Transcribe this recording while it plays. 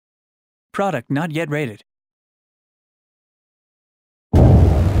Product not yet rated.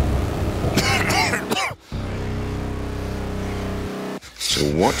 So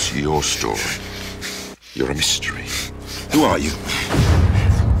what's your story? You're a mystery. Who are you?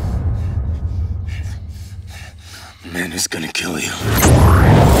 Man is gonna kill you.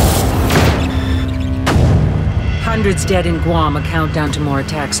 Hundreds dead in Guam, a countdown to more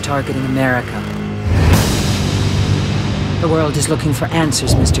attacks targeting America. The world is looking for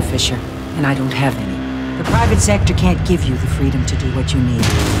answers, Mr. Fisher, and I don't have any. The private sector can't give you the freedom to do what you need.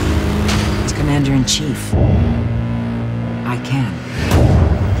 As Commander-in-Chief, I can.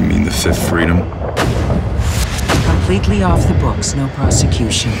 You mean the fifth freedom? Completely off the books, no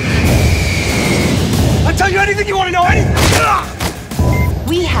prosecution. I'll tell you anything you want to know, anything!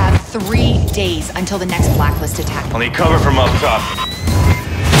 We have 3 days until the next Blacklist attack. I'll need cover from up top.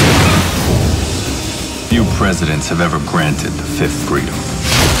 Few presidents have ever granted the fifth freedom.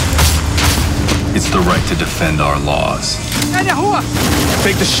 It's the right to defend our laws.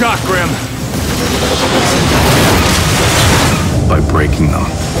 Take the shot, Grim. By breaking them.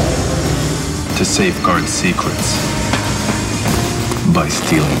 To safeguard secrets. By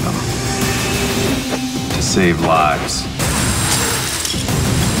stealing them. To save lives.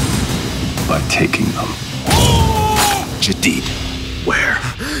 By taking them. Jadid, where?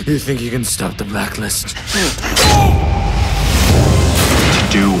 You think you can stop the Blacklist? To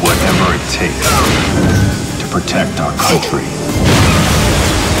do whatever it takes to protect our country.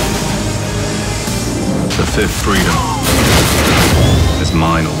 The fifth freedom is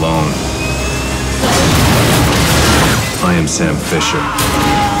mine alone. I am Sam Fisher.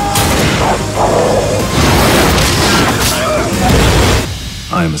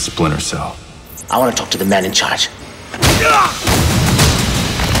 I am a Splinter cell. I want to talk to the man in charge.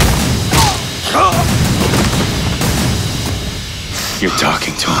 You're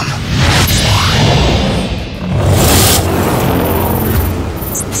talking to him.